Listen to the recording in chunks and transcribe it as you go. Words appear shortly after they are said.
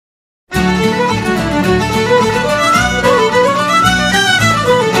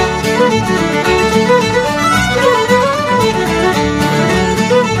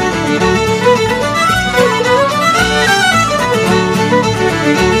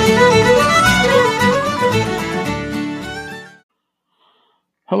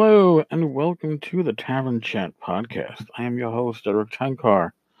welcome to the Tavern Chat podcast. I am your host, Eric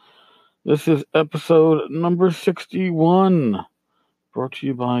Tankar. This is episode number 61, brought to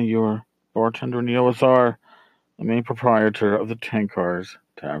you by your bartender in the OSR, the main proprietor of the Tankar's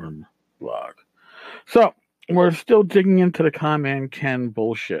Tavern blog. So, we're still digging into the Con Ken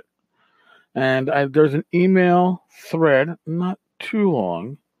bullshit. And there's an email thread, not too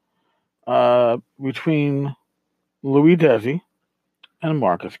long, between Louis Desi and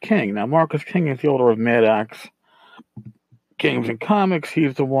Marcus King. Now, Marcus King is the owner of Mad Axe Games and Comics.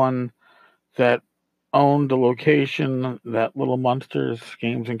 He's the one that owned the location that Little Monsters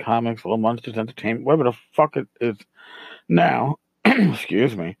Games and Comics, Little Monsters Entertainment, whatever the fuck it is now,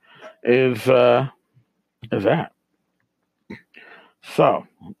 excuse me, is that. So,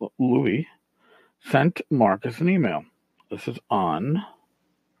 Louis sent Marcus an email. This is on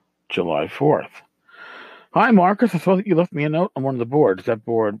July 4th. Hi, Marcus. I saw that you left me a note on one of the boards. That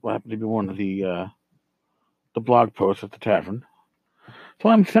board happened to be one of the blog posts at the tavern. So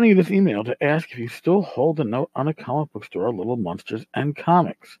I'm sending you this email to ask if you still hold the note on a comic book store, Little Monsters and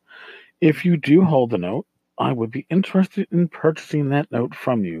Comics. If you do hold the note, I would be interested in purchasing that note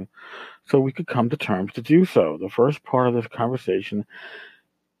from you so we could come to terms to do so. The first part of this conversation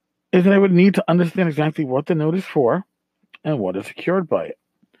is that I would need to understand exactly what the note is for and what is secured by it.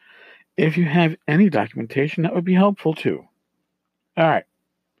 If you have any documentation, that would be helpful too. All right.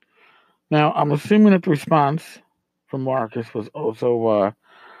 Now, I'm assuming that the response from Marcus was also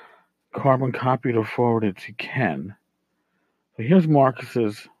carbon copied or forwarded to Ken. So here's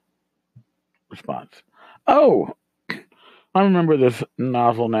Marcus's response. Oh, I remember this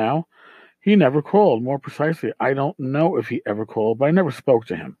nozzle now. He never called. More precisely, I don't know if he ever called, but I never spoke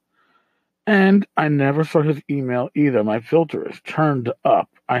to him. And I never saw his email either. My filter is turned up.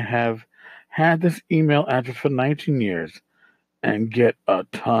 I have had this email address for 19 years and get a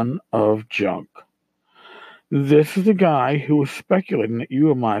ton of junk. This is the guy who was speculating that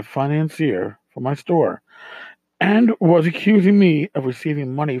you are my financier for my store and was accusing me of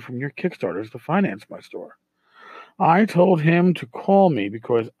receiving money from your Kickstarters to finance my store. I told him to call me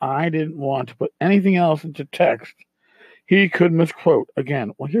because I didn't want to put anything else into text he could misquote.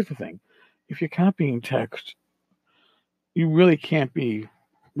 Again, well, here's the thing. If you're copying text, you really can't be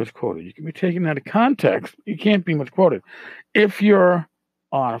misquoted. You can be taken out of context. You can't be misquoted. If you're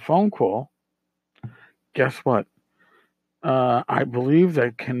on a phone call, guess what? I believe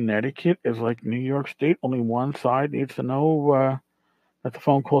that Connecticut is like New York State. Only one side needs to know that the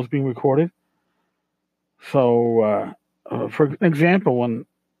phone call is being recorded. So, for example, when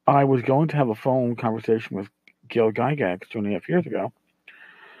I was going to have a phone conversation with Gil Gygax 2.5 years ago,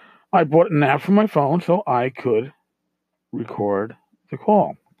 I bought an app for my phone so I could record the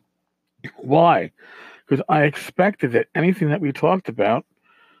call. Why? Because I expected that anything that we talked about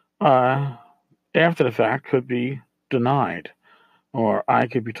after the fact could be denied, or I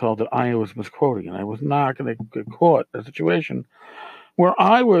could be told that I was misquoting, and I was not going to get caught in a situation where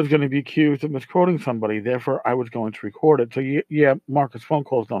I was going to be accused of misquoting somebody. Therefore, I was going to record it. So, yeah, Marcus, phone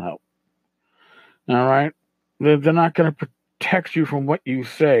calls don't help. All right? They're not going to protect you from what you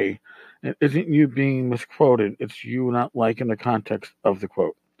say. It isn't you being misquoted. It's you not liking the context of the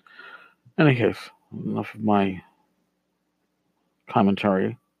quote. In any case, enough of my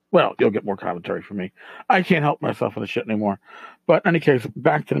commentary. Well, you'll get more commentary from me. I can't help myself in the shit anymore. But in any case,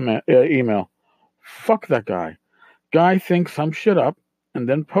 back to the email. Fuck that guy. Guy thinks some shit up and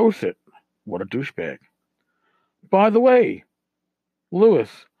then posts it. What a douchebag. By the way, Lewis,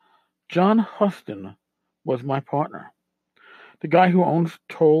 John Huston was my partner. The guy who owns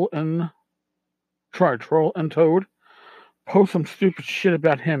Troll and Toad. Post some stupid shit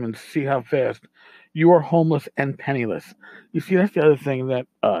about him and see how fast you are homeless and penniless. You see, that's the other thing that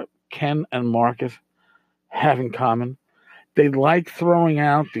Ken and Marcus have in common. They like throwing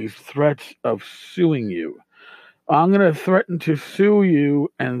out these threats of suing you. I'm going to threaten to sue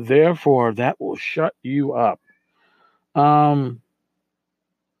you, and therefore that will shut you up. In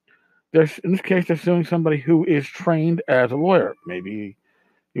this case, they're suing somebody who is trained as a lawyer. Maybe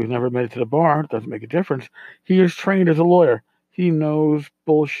he was never admitted to the bar. It doesn't make a difference. He is trained as a lawyer. He knows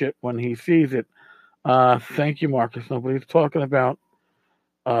bullshit when he sees it. Thank you, Marcus. Nobody's talking about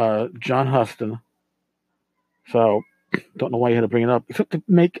John Huston. So, don't know why you had to bring it up. Except to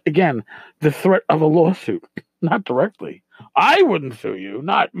make, again, the threat of a lawsuit. Not directly. I wouldn't sue you.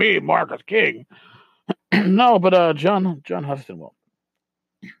 Not me, Marcus King. No, but John Huston will.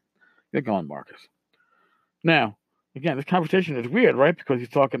 Get going, Marcus. Now, again, this conversation is weird, right? Because he's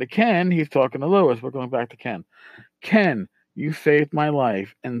talking to Ken, he's talking to Lewis. We're going back to Ken. Ken, you saved my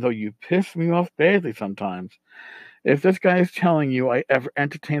life, and though you piss me off badly sometimes, If this guy is telling you I ever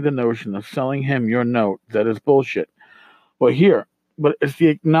entertained the notion of selling him your note, that is bullshit. Well, but it's the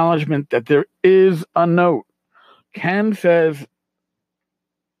acknowledgement that there is a note. Ken says,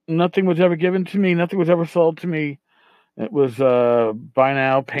 nothing was ever given to me, nothing was ever sold to me. It was buy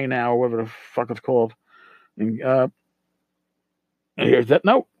now, pay now, whatever the fuck it's called. And here's that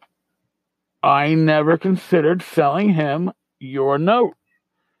note. I never considered selling him your note.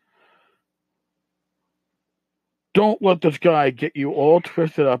 Don't let this guy get you all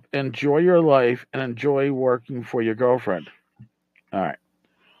twisted up. Enjoy your life and enjoy working for your girlfriend. All right.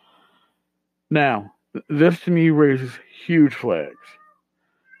 Now, this to me raises huge flags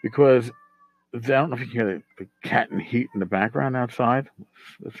because I don't know if you can hear the cat and heat in the background outside.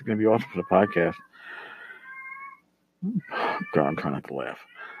 This is going to be awesome for the podcast. God, I'm trying not to laugh.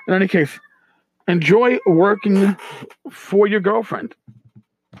 In any case, enjoy working for your girlfriend.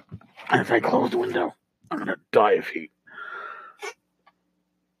 As I close the window, I'm going to die of heat.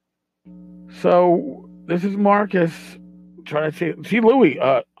 So, this is Marcus trying to say, see, Louie,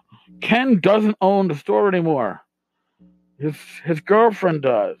 Ken doesn't own the store anymore. His girlfriend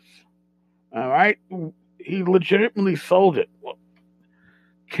does. All right? He legitimately sold it. Well,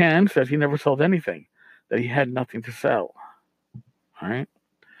 Ken says he never sold anything, that he had nothing to sell. All right?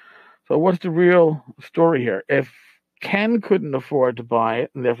 So what's the real story here? If Ken couldn't afford to buy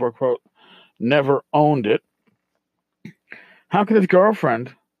it and therefore, quote, never owned it, how could his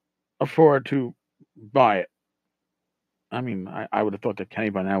girlfriend afford to buy it? I mean, I would have thought that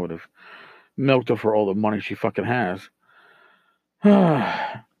Kenny by now would have milked her for all the money she fucking has. All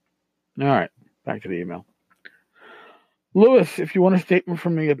right, back to the email. Lewis, if you want a statement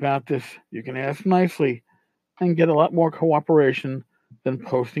from me about this, you can ask nicely and get a lot more cooperation than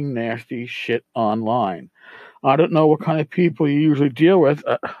posting nasty shit online. I don't know what kind of people you usually deal with.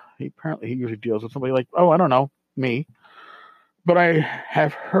 He usually deals with somebody like, I don't know, me. But I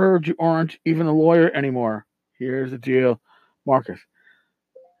have heard you aren't even a lawyer anymore. Here's the deal, Marcus.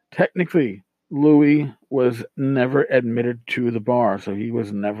 Technically, Louis was never admitted to the bar, so he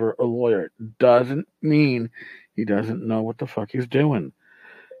was never a lawyer. Doesn't mean he doesn't know what the fuck he's doing.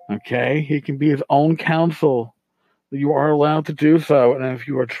 Okay? He can be his own counsel. You are allowed to do so, and if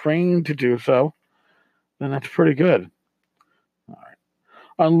you are trained to do so, then that's pretty good. All right.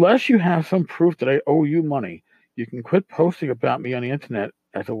 Unless you have some proof that I owe you money, you can quit posting about me on the internet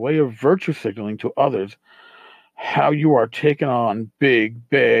as a way of virtue signaling to others how you are taking on Big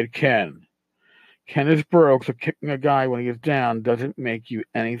Bad Ken. Ken is broke, so kicking a guy when he is down doesn't make you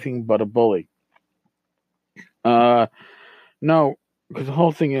anything but a bully. No, because the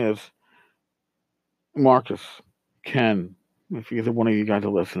whole thing is, Marcus, Ken, if either one of you guys are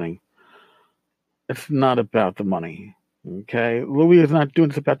listening, it's not about the money. Okay? Louis is not doing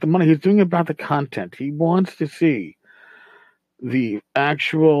this about the money. He's doing it about the content. He wants to see the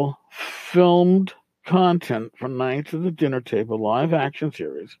actual filmed content from Knights of the Dinner Table live action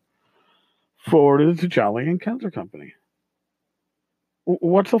series forwarded to Jolly and Kenzer Company.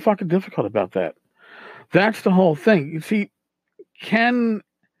 What's so fucking difficult about that? That's the whole thing. You see, Ken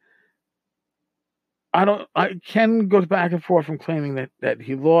goes back and forth from claiming that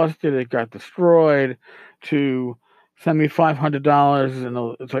he lost it got destroyed, to send me $500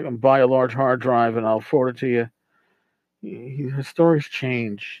 and it's like, buy a large hard drive and I'll forward it to you. His stories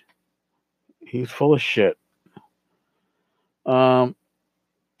change. He's full of shit. All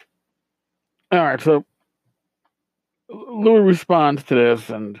right, so Louis responds to this,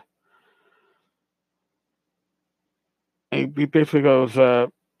 and he basically goes,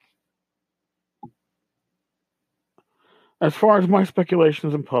 as far as my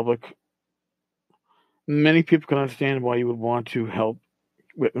speculations in public, many people can understand why you would want to help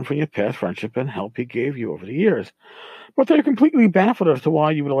Whitman from your past friendship and help he gave you over the years. But they're completely baffled as to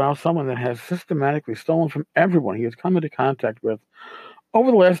why you would allow someone that has systematically stolen from everyone he has come into contact with over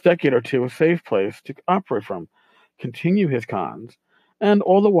the last decade or two a safe place to operate from, continue his cons, and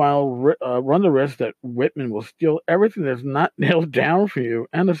all the while run the risk that Whitman will steal everything that's not nailed down for you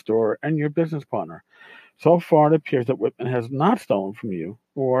and the store and your business partner. So far, it appears that Whitman has not stolen from you,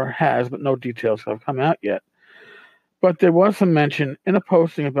 or has, but no details have come out yet. But there was some mention in a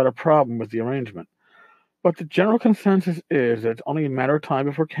posting about a problem with the arrangement. But the general consensus is that it's only a matter of time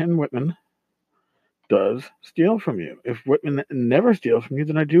before Ken Whitman does steal from you. If Whitman never steals from you,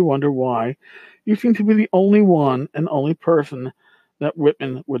 then I do wonder why you seem to be the only one and only person that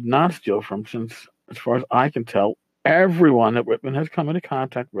Whitman would not steal from, since, as far as I can tell, everyone that Whitman has come into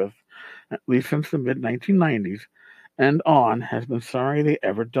contact with, at least since the mid-1990s and on, has been sorry they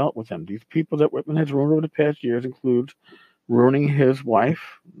ever dealt with him. These people that Whitman has ruined over the past years include ruining his wife,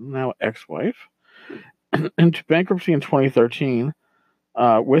 now ex-wife, into bankruptcy in 2013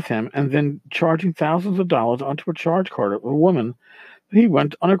 with him, and then charging thousands of dollars onto a charge card of a woman that he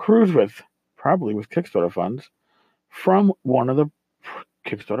went on a cruise with, probably with Kickstarter funds, from one of the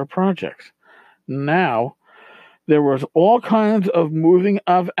Kickstarter projects. Now, there was all kinds of moving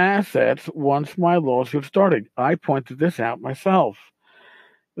of assets once my lawsuit started. I pointed this out myself.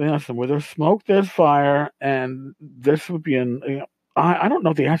 Listen, where there's smoke, there's fire, and this would be I don't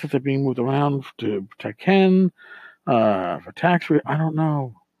know if the assets are being moved around to protect Ken, for tax free. I don't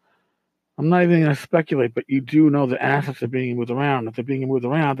know. I'm not even going to speculate, but you do know the assets are being moved around. If they're being moved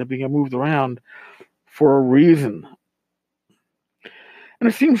around, they're being moved around for a reason. And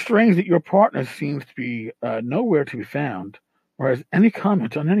it seems strange that your partner seems to be nowhere to be found, or has any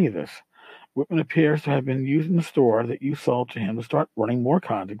comment on any of this. Whitman appears to have been using the store that you sold to him to start running more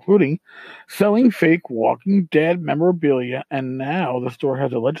cons, including selling fake Walking Dead memorabilia, and now the store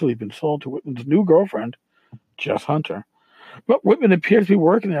has allegedly been sold to Whitman's new girlfriend, Jess Hunter. But Whitman appears to be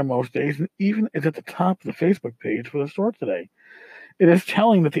working there most days, and even is at the top of the Facebook page for the store today. It is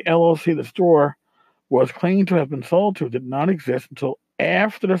telling that the LLC the store was claimed to have been sold to did not exist until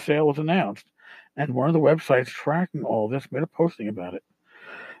after the sale was announced, and one of the websites tracking all this made a posting about it.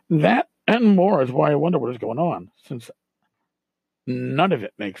 That and more is why I wonder what is going on, since none of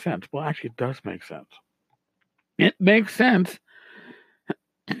it makes sense. Well, actually, it does make sense. It makes sense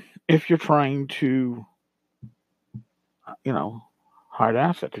if you're trying to, hide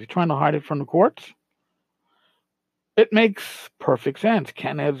assets. If you're trying to hide it from the courts, it makes perfect sense.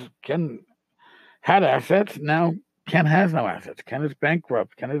 Ken had assets. Now Ken has no assets. Ken is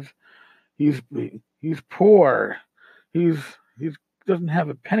bankrupt. He's poor. He doesn't have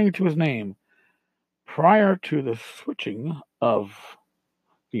a penny to his name. Prior to the switching of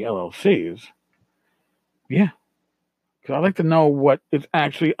the LLCs, yeah, because I'd like to know what is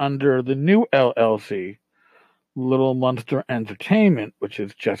actually under the new LLC, Little Monster Entertainment, which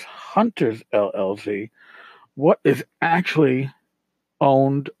is Jess Hunter's LLC. What is actually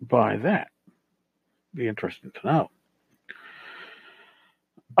owned by that? Be interesting to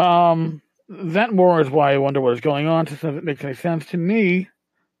know. That more is why I wonder what is going on. Since if it makes any sense to me,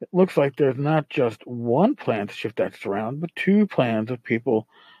 it looks like there's not just one plan to shift assets around, but two plans of people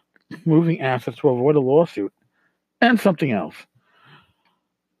moving assets to avoid a lawsuit and something else.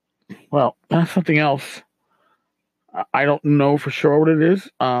 Well, that's something else. I don't know for sure what it is.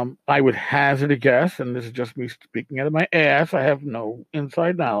 I would hazard a guess, and this is just me speaking out of my ass. I have no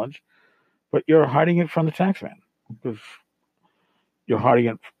inside knowledge, but you're hiding it from the taxman because you're hiding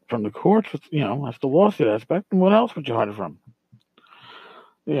it from the courts. That's the lawsuit aspect. And what else would you hide it from?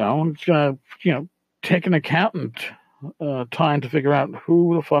 It's gonna, take an accountant time to figure out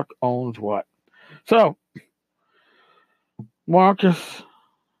who the fuck owns what. So, Marcus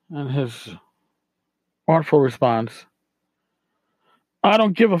and his artful response: I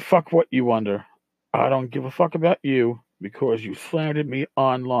don't give a fuck what you wonder. I don't give a fuck about you because you slandered me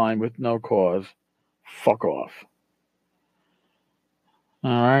online with no cause. Fuck off.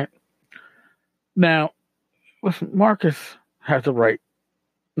 All right. Now, listen, Marcus has a right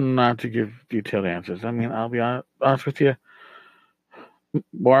not to give detailed answers. I mean, I'll be honest with you.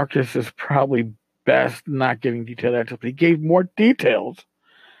 Marcus is probably best not giving detailed answers. He gave more details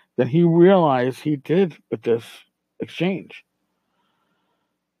than he realized he did with this exchange.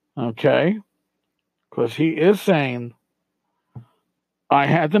 Okay? Because he is saying, I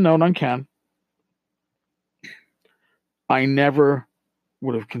had the note on Ken. I never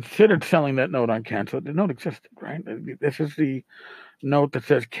would have considered selling that note on Ken. So the note existed, right? This is the note that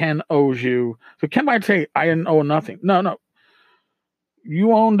says Ken owes you. So Ken might say, I didn't owe nothing. No.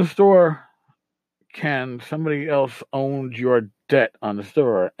 You owned the store, Ken. Somebody else owned your debt on the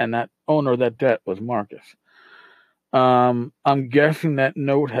store, and that owner of that debt was Marcus. I'm guessing that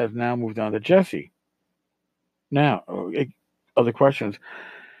note has now moved on to Jesse. Now, other questions.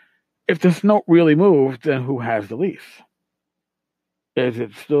 If this note really moved, then who has the lease? Is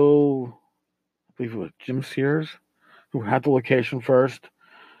it still, I believe it was Jim Sears, who had the location first?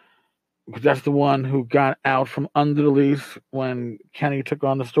 Because that's the one who got out from under the lease when Kenny took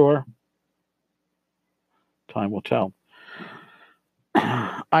on the store. Time will tell.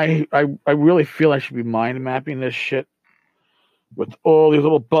 I really feel I should be mind mapping this shit with all these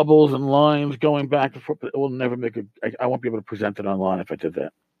little bubbles and lines going back and forth, but it will never I won't be able to present it online if I did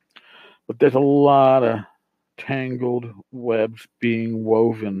that. But there's a lot of tangled webs being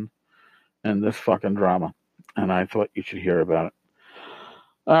woven in this fucking drama, and I thought you should hear about it.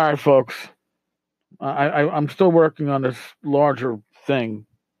 All right, folks. I'm still working on this larger thing,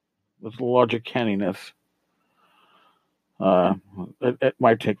 this larger Kenniness. It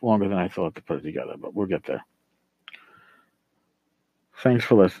might take longer than I thought to put it together, but we'll get there. Thanks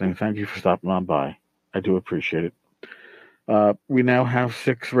for listening. Thank you for stopping on by. I do appreciate it. We now have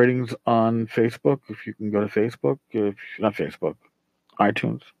 6 ratings on Facebook. If you can go to Facebook, not Facebook,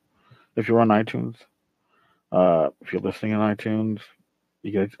 iTunes. If you're on iTunes, if you're listening on iTunes,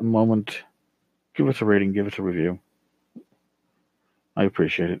 you get a moment, give us a rating, give us a review. I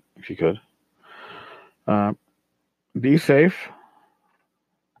appreciate it if you could. Be safe.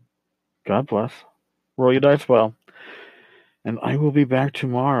 God bless. Roll your dice well. And I will be back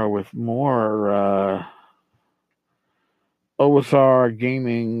tomorrow with more OSR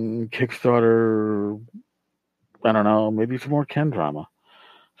gaming Kickstarter. I don't know, maybe some more Ken drama.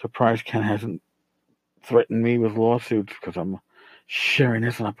 Surprised Ken hasn't threatened me with lawsuits because I'm sharing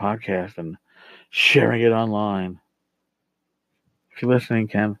this on a podcast and sharing it online. If you're listening,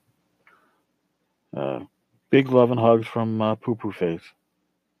 Ken, big love and hugs from Poo Poo Face.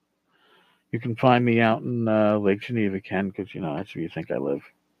 You can find me out in Lake Geneva, Ken, because, that's where you think I live.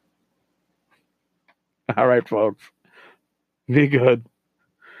 All right, folks. Be good.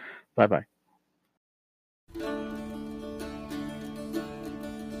 Bye-bye.